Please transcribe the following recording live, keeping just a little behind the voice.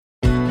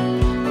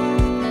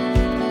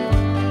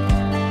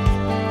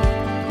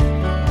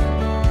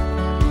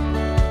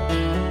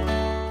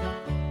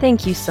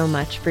Thank you so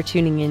much for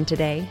tuning in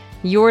today.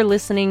 You're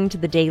listening to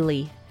The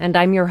Daily, and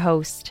I'm your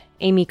host,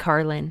 Amy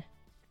Carlin.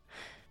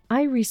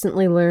 I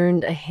recently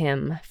learned a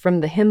hymn from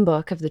the hymn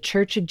book of the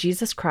Church of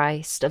Jesus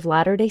Christ of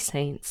Latter-day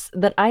Saints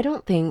that I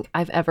don't think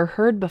I've ever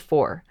heard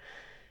before.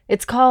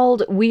 It's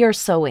called We Are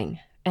Sowing,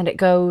 and it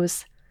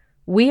goes,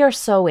 "We are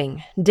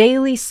sowing,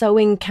 daily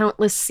sowing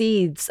countless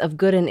seeds of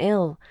good and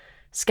ill,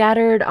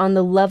 scattered on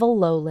the level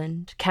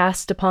lowland,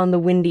 cast upon the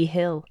windy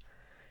hill.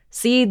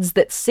 Seeds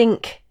that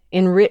sink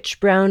in rich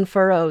brown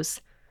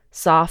furrows,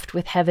 soft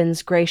with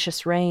heaven's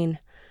gracious rain.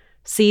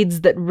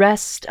 Seeds that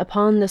rest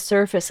upon the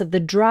surface of the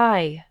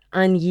dry,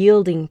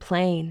 unyielding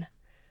plain.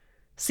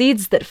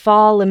 Seeds that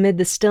fall amid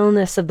the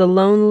stillness of the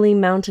lonely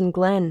mountain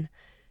glen.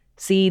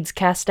 Seeds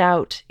cast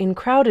out in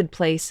crowded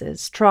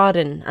places,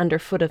 trodden under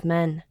foot of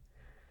men.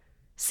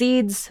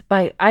 Seeds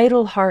by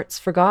idle hearts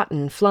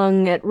forgotten,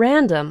 flung at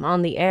random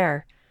on the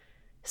air.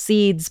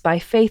 Seeds by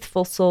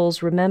faithful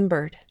souls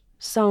remembered,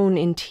 sown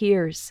in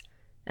tears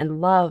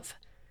and love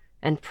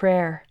and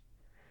prayer.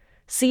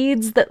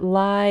 Seeds that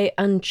lie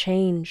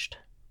unchanged,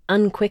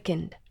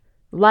 unquickened,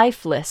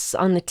 lifeless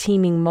on the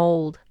teeming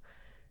mold.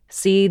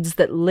 Seeds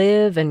that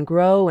live and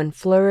grow and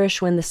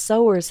flourish when the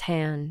sower's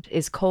hand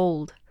is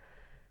cold.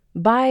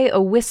 By a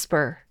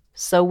whisper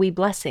sow we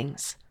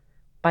blessings.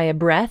 By a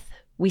breath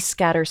we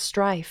scatter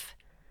strife.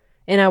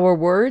 In our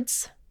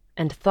words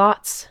and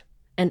thoughts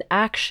and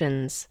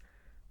actions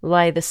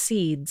lie the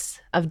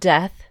seeds of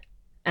death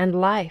and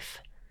life.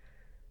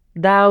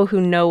 Thou who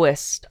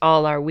knowest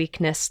all our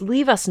weakness,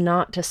 leave us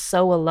not to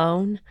sow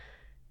alone.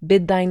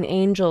 Bid thine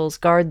angels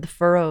guard the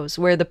furrows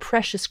where the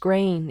precious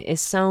grain is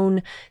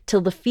sown,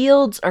 till the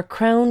fields are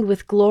crowned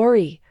with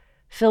glory,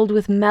 filled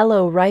with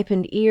mellow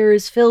ripened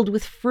ears, filled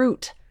with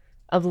fruit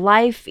of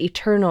life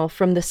eternal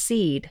from the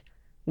seed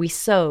we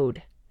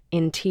sowed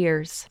in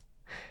tears."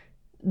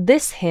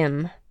 This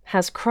hymn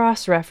has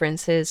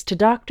cross-references to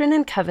Doctrine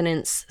and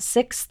Covenants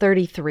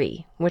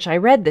 6:33, which I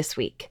read this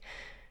week.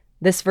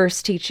 This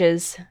verse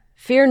teaches,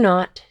 "Fear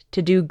not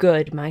to do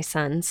good, my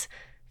sons,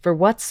 for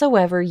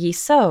whatsoever ye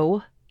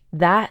sow,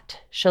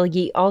 that shall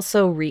ye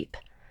also reap.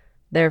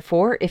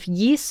 Therefore, if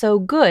ye sow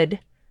good,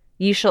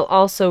 ye shall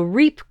also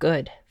reap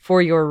good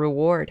for your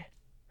reward."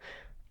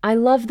 I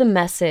love the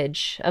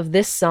message of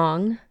this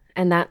song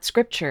and that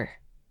scripture.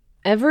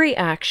 Every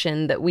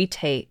action that we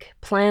take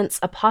plants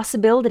a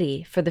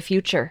possibility for the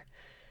future.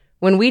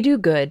 When we do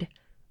good,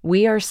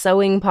 we are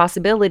sowing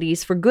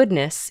possibilities for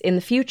goodness in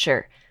the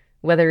future,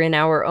 whether in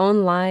our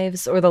own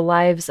lives or the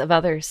lives of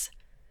others.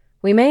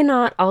 We may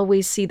not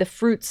always see the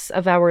fruits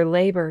of our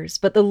labors,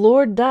 but the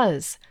Lord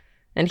does,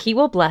 and He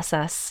will bless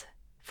us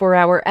for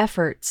our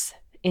efforts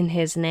in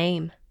His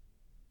name.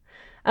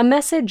 A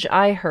message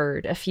I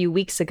heard a few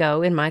weeks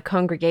ago in my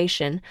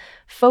congregation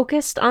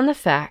focused on the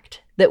fact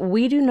that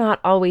we do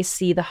not always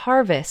see the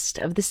harvest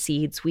of the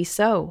seeds we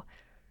sow.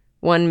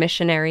 One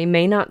missionary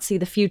may not see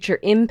the future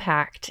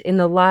impact in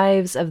the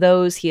lives of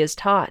those he has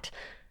taught,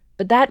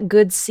 but that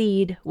good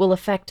seed will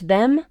affect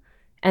them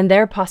and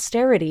their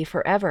posterity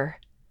forever.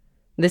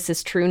 This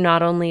is true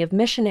not only of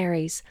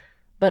missionaries,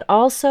 but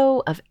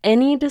also of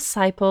any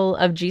disciple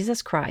of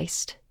Jesus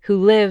Christ who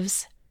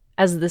lives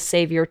as the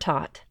Savior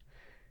taught.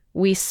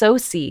 We sow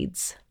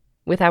seeds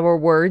with our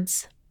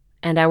words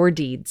and our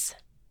deeds.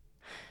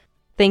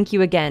 Thank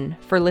you again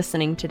for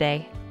listening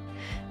today.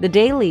 The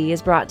Daily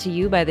is brought to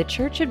you by the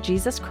Church of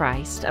Jesus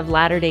Christ of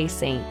Latter-day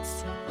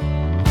Saints.